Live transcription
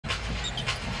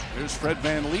Here's Fred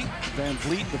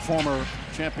VanVleet, the former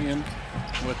champion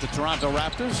with the Toronto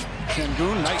Raptors.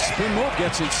 Sengun, nice spin move,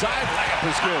 gets inside, layup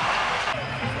is good.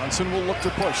 Brunson will look to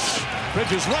push.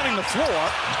 Bridges running the floor,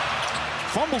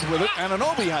 fumbled with it, and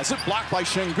Anunoby has it, blocked by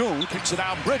Sengun, kicks it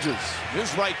out, Bridges.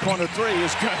 His right corner three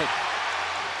is good.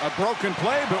 A broken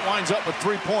play, but winds up with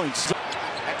 3 points.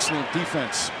 Excellent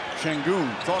defense.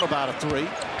 Sengun thought about a three.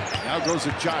 Now goes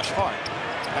to Josh Hart.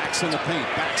 Backs in the paint,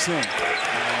 backs in.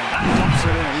 And dumps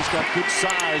it in. He's got good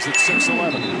size at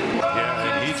 6'11".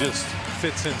 Yeah, and he just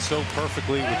fits in so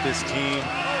perfectly with this team.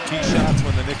 Key shots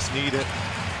when the Knicks need it.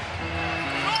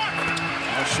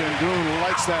 Now Sengun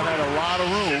likes that, had a lot of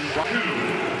room.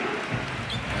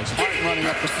 As Hart running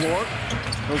up the floor.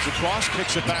 Goes across,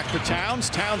 kicks it back to Towns.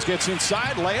 Towns gets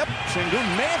inside, layup. Sengun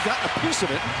may have gotten a piece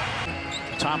of it.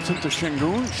 Thompson to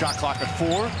Sengun, shot clock at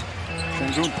 4.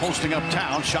 Sengun posting up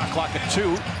Towns, shot clock at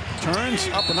 2. Turns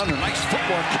up and under, nice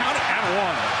footwork, count it, and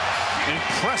 1.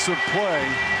 Impressive play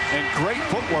and great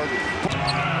footwork.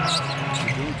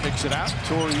 Sengun kicks it out.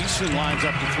 Torrey Eason lines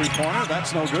up the three-pointer.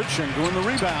 That's no good. Sengun the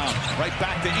rebound. Right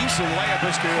back to Eason, layup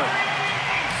is good.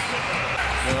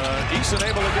 Eason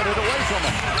able to get it away from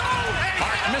him.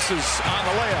 Hart misses on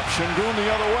the layup. Sengun the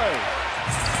other way.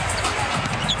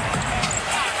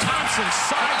 Thompson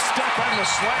sidestep on the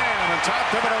slam, and Todd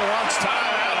Thibodeau wants time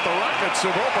out. The Rockets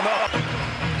have opened up.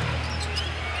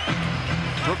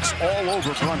 Brooks all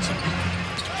over Brunson.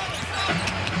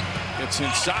 Gets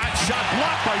inside, shot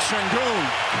blocked by Sengun.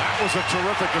 That was a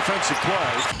terrific defensive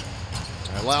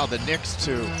play. Allowed the Knicks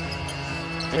to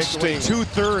take away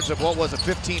 2/3 of what was a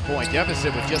 15-point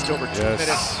deficit with just over 2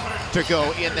 minutes to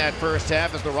go in that first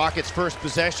half as the Rockets' first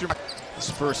possession. His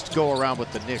first go-around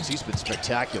with the Knicks, he's been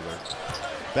spectacular.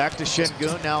 Back to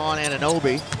Sengun, now on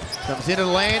Anunoby. Comes into the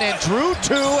lane and drew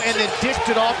 2 and then dished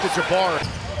it off to Jabari.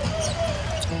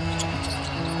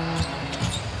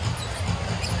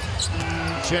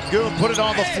 Sengun put it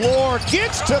on the floor,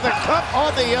 gets to the cup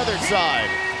on the other side.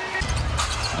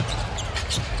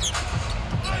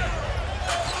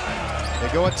 They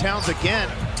go at Towns again.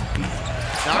 He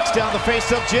knocks down the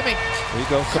face of Jimmy. There you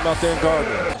go, come out there and guard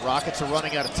him. Rockets are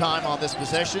running out of time on this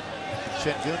possession.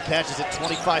 Sengun catches it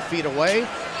 25 feet away.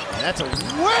 And that's a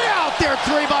way out there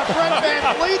three by Fred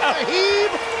VanVleet. The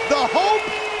heave, the hope,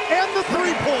 and the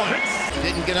 3 points.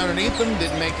 Didn't get underneath them,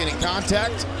 didn't make any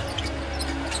contact.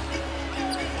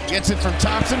 Gets it from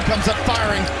Thompson, comes up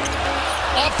firing.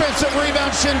 Offensive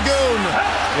rebound, Sengun.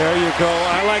 There you go.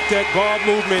 I like that guard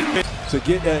movement to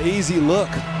get an easy look.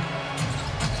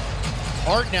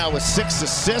 Hart now with 6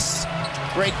 assists.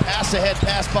 Great pass-ahead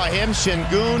pass by him.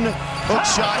 Sengun, hook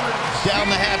shot, down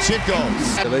the hatch it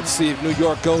goes. Let's see if New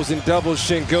York goes and doubles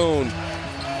Sengun.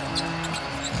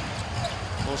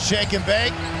 Will shake and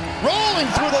bake. Rolling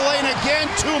through the lane again,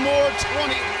 2 more,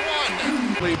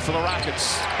 21. Lead for the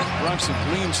Rockets. Brunson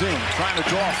leans in, trying to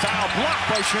draw a foul, blocked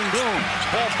by Sengun.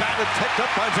 Ball batted, picked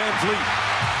up by VanVleet.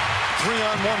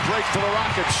 3-on-1 break for the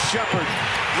Rockets. Shepard,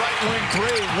 right wing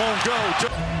three, won't go.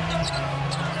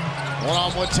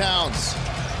 One-on-one Towns.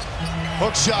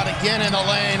 Hook shot again in the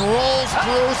lane. Rolls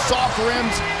through, soft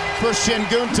rims for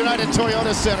Sengun tonight at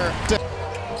Toyota Center.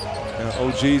 Now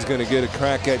OG's gonna get a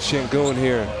crack at Sengun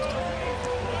here.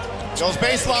 Goes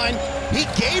baseline. He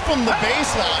gave him the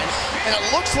baseline, and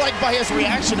it looks like by his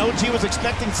reaction, OG was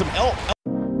expecting some help.